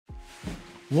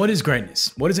What is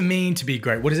greatness? What does it mean to be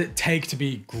great? What does it take to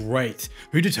be great?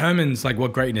 Who determines like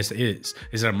what greatness is?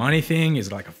 Is it a money thing? Is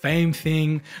it like a fame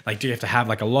thing? Like, do you have to have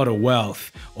like a lot of wealth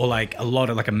or like a lot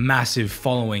of like a massive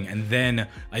following, and then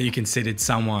are you considered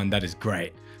someone that is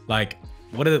great? Like,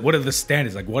 what are the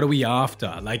standards? Like, what are we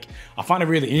after? Like, I find it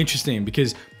really interesting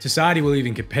because society will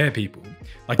even compare people.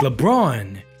 Like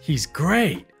LeBron, he's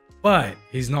great, but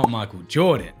he's not Michael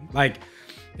Jordan. Like,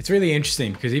 it's really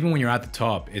interesting because even when you're at the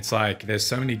top, it's like there's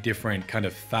so many different kind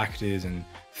of factors and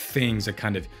things that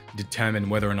kind of determine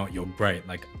whether or not you're great.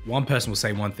 Like, one person will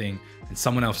say one thing and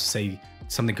someone else will say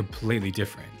something completely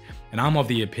different. And I'm of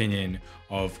the opinion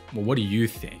of, well, what do you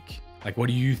think? Like, what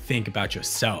do you think about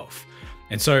yourself?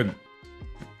 And so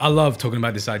I love talking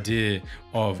about this idea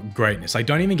of greatness. Like,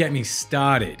 don't even get me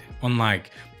started on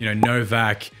like, you know,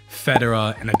 Novak,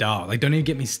 Federer, and Nadal. Like, don't even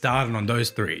get me started on those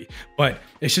three. But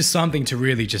it's just something to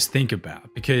really just think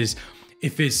about, because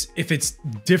if it's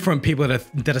different people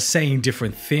that are saying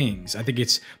different things, I think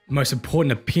it's the most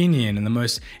important opinion and the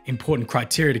most important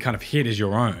criteria to kind of hit is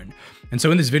your own. And so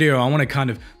in this video, I want to kind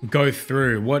of go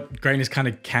through what greatness kind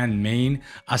of can mean,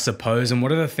 I suppose, and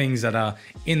what are the things that are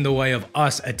in the way of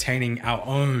us attaining our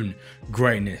own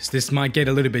greatness. This might get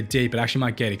a little bit deep, it actually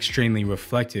might get extremely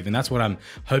reflective, and that's what I'm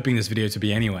hoping this video to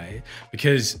be anyway,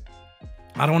 because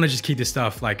I don't want to just keep this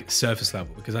stuff like surface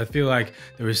level, because I feel like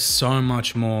there is so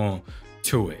much more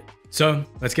to it. So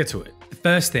let's get to it. The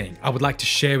first thing I would like to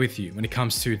share with you when it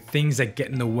comes to things that get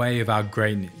in the way of our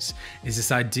greatness is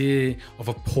this idea of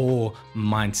a poor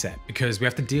mindset, because we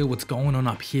have to deal with what's going on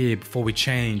up here before we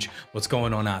change what's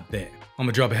going on out there. I'm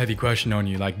gonna drop a heavy question on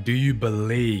you. Like, do you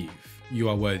believe you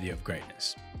are worthy of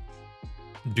greatness?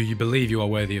 Do you believe you are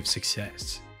worthy of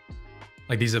success?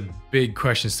 Like, these are big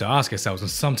questions to ask ourselves, and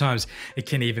sometimes it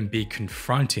can even be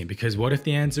confronting, because what if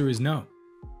the answer is no?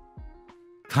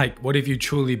 Like, what if you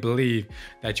truly believe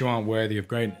that you aren't worthy of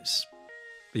greatness,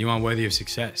 that you aren't worthy of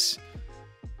success?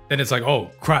 Then it's like,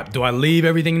 oh crap, do I leave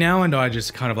everything now, and do I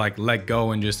just kind of like let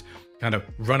go and just kind of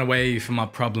run away from my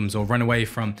problems, or run away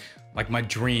from like my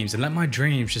dreams and let my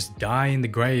dreams just die in the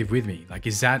grave with me? Like,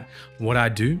 is that what I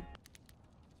do?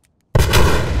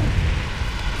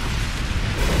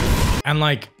 And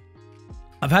like,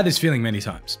 I've had this feeling many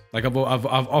times. Like, I've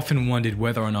often wondered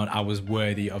whether or not I was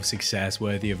worthy of success,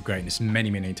 worthy of greatness,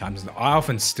 many times. I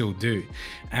often still do.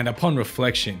 And upon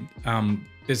reflection,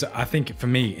 I think for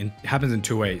me, it happens in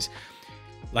two ways.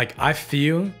 Like, I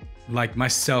feel like my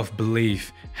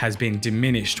self-belief has been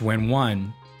diminished when,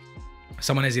 one,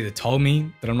 someone has either told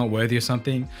me that I'm not worthy of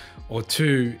something, or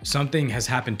two, something has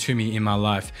happened to me in my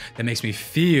life that makes me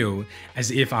feel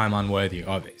as if I'm unworthy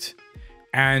of it.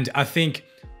 And I think,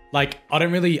 like, I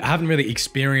haven't really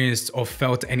experienced or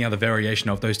felt any other variation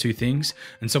of those two things.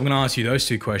 And so I'm gonna ask you those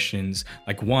two questions.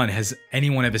 Like, one, has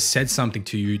anyone ever said something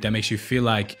to you that makes you feel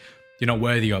like you're not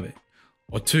worthy of it?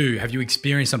 Or two, have you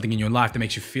experienced something in your life that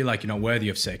makes you feel like you're not worthy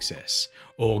of success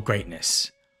or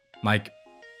greatness? Like,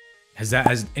 has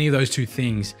any of those two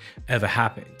things ever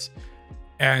happened?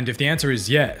 And if the answer is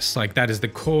yes, like that is the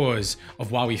cause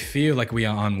of why we feel like we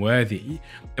are unworthy,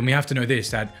 then we have to know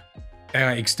this, that they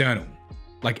are external.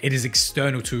 Like, it is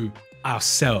external to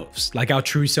ourselves. Like, our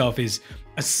true self is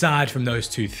aside from those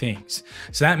two things.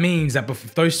 So that means that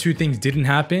if those two things didn't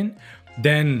happen,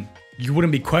 then you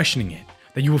wouldn't be questioning it.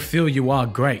 That you would feel you are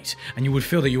great, and you would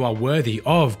feel that you are worthy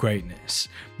of greatness.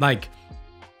 Like,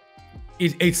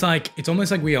 it's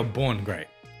almost like we are born great.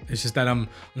 It's just that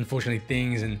unfortunately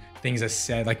things are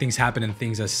said, like things happen and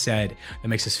things are said that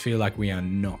makes us feel like we are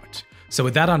not. So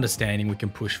with that understanding, we can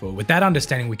push forward. With that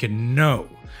understanding, we can know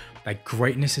that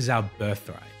greatness is our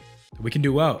birthright. We can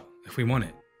do well if we want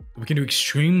it. We can do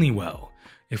extremely well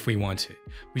if we want to.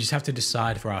 We just have to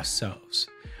decide for ourselves.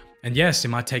 And yes, it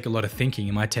might take a lot of thinking.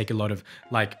 It might take a lot of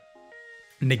like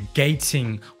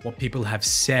negating what people have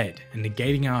said and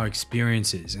negating our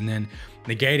experiences, and then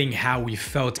negating how we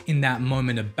felt in that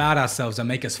moment about ourselves that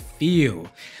make us feel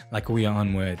like we are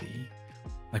unworthy.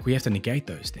 Like, we have to negate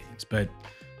those things. But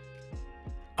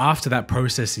after that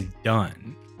process is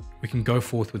done, we can go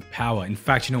forth with power. In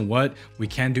fact, you know what? We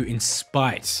can do in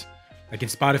spite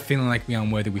of feeling like we are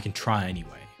unworthy, we can try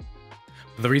anyway.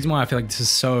 But the reason why I feel like this is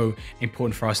so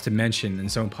important for us to mention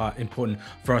and so important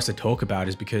for us to talk about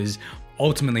is because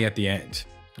ultimately at the end,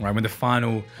 right, when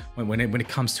it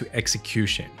comes to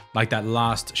execution, like that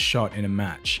last shot in a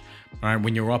match, right,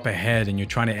 when you're up ahead and you're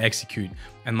trying to execute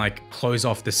and like close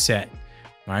off the set,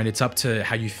 right, it's up to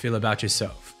how you feel about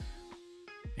yourself.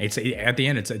 At the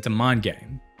end, it's a mind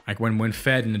game. Like, when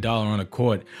Fed and Nadal are on a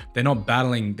court, they're not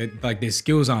battling, like their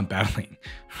skills aren't battling,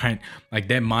 right? Like,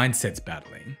 their mindset's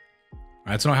battling.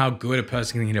 right? It's not how good a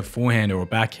person can hit a forehand or a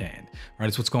backhand, right?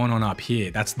 It's what's going on up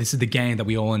here. This is the game that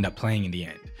we all end up playing in the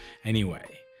end anyway.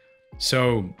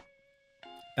 So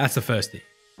that's the first thing.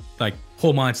 Like,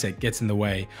 poor mindset gets in the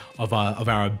way of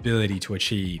our ability to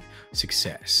achieve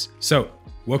success. So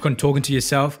work on talking to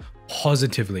yourself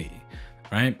positively,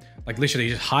 right? Like, literally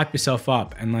just hype yourself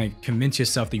up and like convince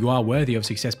yourself that you are worthy of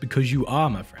success, because you are,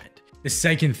 my friend. The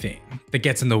second thing that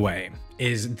gets in the way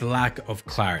is the lack of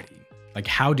clarity. Like,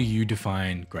 how do you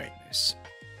define greatness?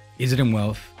 Is it in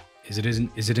wealth? Is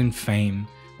it in fame?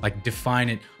 Like, define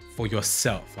it for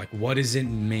yourself. Like, what does it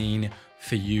mean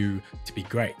for you to be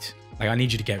great? Like, I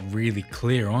need you to get really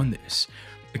clear on this,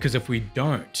 because if we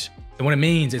don't, then what it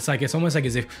means, it's almost like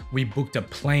as if we booked a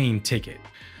plane ticket.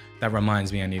 That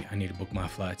reminds me, I need to book my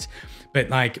flights. But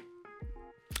like,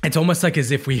 it's almost like as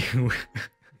if we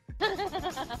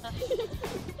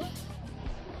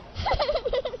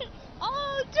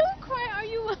Oh, don't cry, are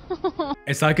you?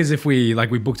 It's like as if we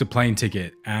booked a plane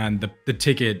ticket, and the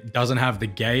ticket doesn't have the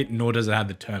gate, nor does it have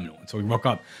the terminal. And so we rock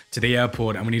up to the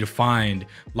airport and we need to find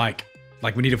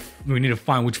we need to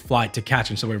find which flight to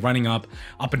catch. And so we're running up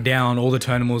and down all the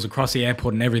terminals across the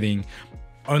airport and everything,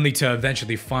 only to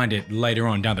eventually find it later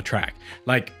on down the track.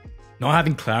 Like, not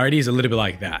having clarity is a little bit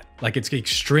like that. Like, it's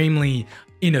extremely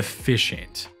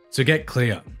inefficient. So get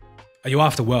clear. Are you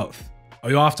after wealth? Are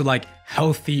you after like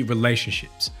healthy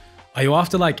relationships? Are you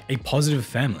after like a positive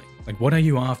family? Like, what are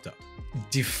you after?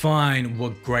 Define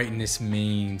what greatness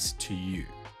means to you.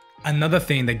 Another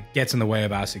thing that gets in the way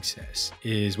of our success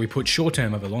is we put short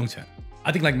term over long term.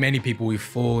 I think like many people, we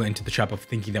fall into the trap of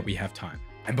thinking that we have time.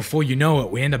 And before you know it,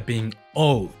 we end up being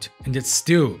old and yet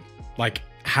still like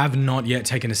have not yet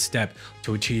taken a step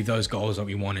to achieve those goals that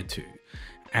we wanted to.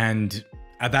 And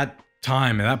at that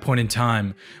point in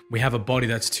time, we have a body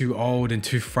that's too old and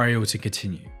too frail to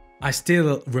continue. I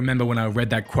still remember when I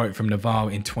read that quote from Naval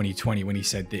in 2020 when he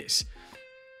said this.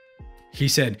 He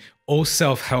said, all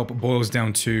self-help boils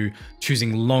down to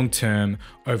choosing long-term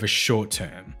over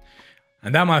short-term.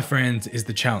 And that, my friends, is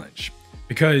the challenge.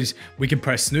 Because we can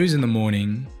press snooze in the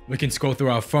morning, we can scroll through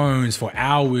our phones for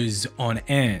hours on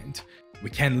end. We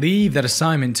can leave that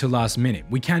assignment till last minute.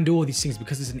 We can do all these things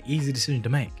because it's an easy decision to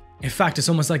make. In fact, it's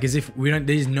almost like as if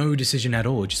there's no decision at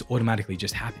all. It just automatically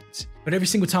just happens. But every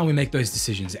single time we make those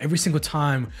decisions, every single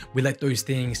time we let those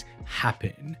things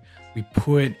happen, we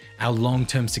put our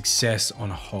long-term success on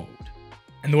hold.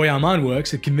 And the way our mind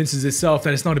works, it convinces itself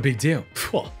that it's not a big deal.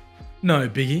 No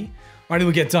biggie. Right,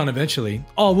 it'll get done eventually.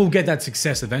 Oh, we'll get that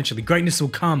success eventually. Greatness will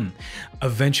come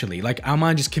eventually. Like, our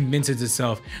mind just convinces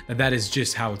itself that that is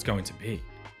just how it's going to be.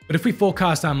 But if we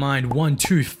forecast our mind 1,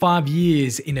 2, 5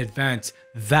 years in advance,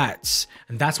 that's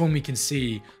when we can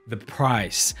see the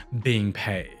price being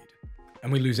paid,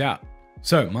 and we lose out.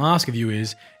 So my ask of you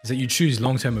is that you choose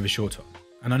long-term over short-term.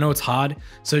 And I know it's hard,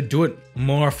 so do it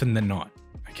more often than not.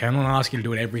 Okay, I'm not asking you to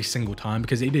do it every single time,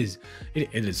 because it is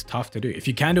tough to do. If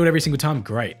you can do it every single time,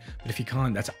 great. But if you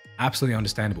can't, that's absolutely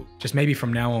understandable. Just maybe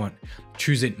from now on,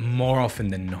 choose it more often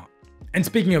than not. And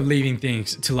speaking of leaving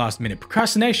things to last minute,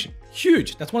 procrastination,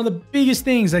 huge. That's one of the biggest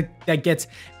things that gets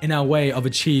in our way of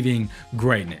achieving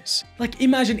greatness. Like,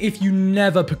 imagine if you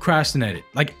never procrastinated,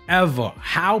 like ever.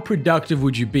 How productive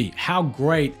would you be? How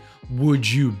great would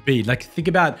you be? Like, think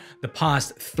about the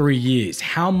past 3 years.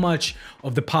 How much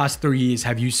of the past 3 years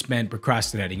have you spent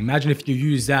procrastinating? Imagine if you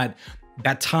use that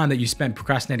time that you spent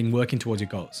procrastinating working towards your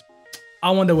goals.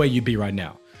 I wonder where you'd be right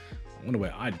now. I wonder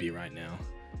where I'd be right now.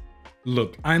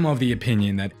 Look, I'm of the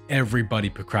opinion that everybody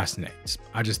procrastinates.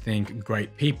 I just think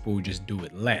great people just do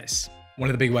it less. One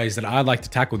of the big ways that I like to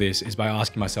tackle this is by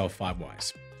asking myself 5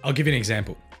 whys. I'll give you an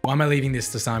example. Why am I leaving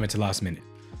this assignment to last minute?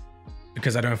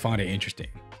 Because I don't find it interesting.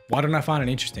 Why don't I find it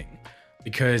interesting?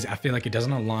 Because I feel like it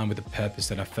doesn't align with the purpose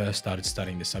that I first started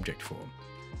studying the subject for.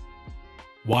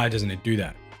 Why doesn't it do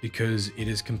that? Because it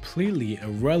is completely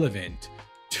irrelevant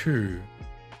to the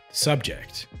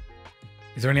subject.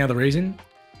 Is there any other reason?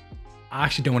 I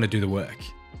actually don't want to do the work.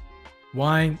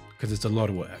 Why? Because it's a lot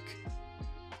of work.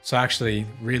 So actually,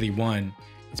 really, 1,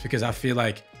 it's because I feel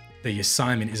like the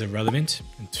assignment is irrelevant,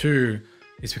 and 2,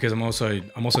 it's because I'm also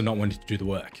not wanting to do the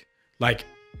work. Like,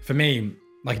 for me,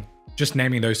 like, just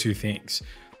naming those 2 things,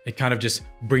 it kind of just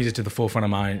brings it to the forefront of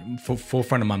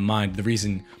my mind, the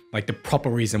reason, like the proper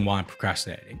reason why I'm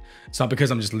procrastinating. It's not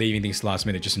because I'm just leaving things last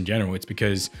minute just in general. It's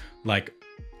because, like,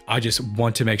 I just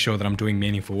want to make sure that I'm doing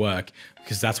meaningful work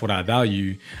because that's what I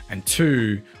value. And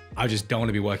 2, I just don't want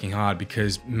to be working hard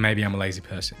because maybe I'm a lazy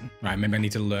person, right? Maybe I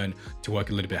need to learn to work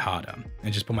a little bit harder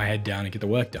and just put my head down and get the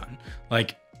work done.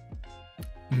 Like,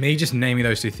 me just naming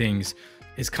those 2 things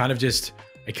is kind of just,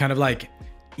 it kind of like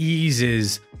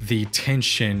eases the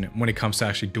tension when it comes to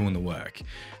actually doing the work.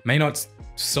 May not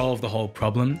solve the whole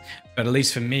problem, but at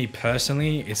least for me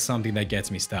personally, it's something that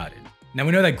gets me started. Now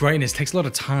we know that greatness takes a lot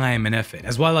of time and effort,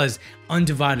 as well as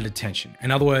undivided attention. In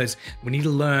other words, we need to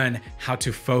learn how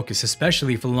to focus,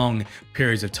 especially for long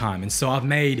periods of time. And so I've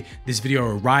made this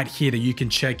video right here that you can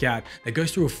check out that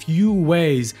goes through a few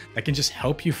ways that can just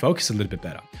help you focus a little bit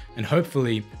better. And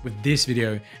hopefully with this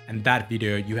video and that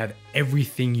video, you have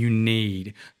everything you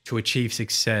need to achieve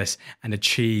success and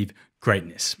achieve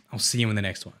greatness. I'll see you in the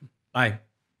next one. Bye.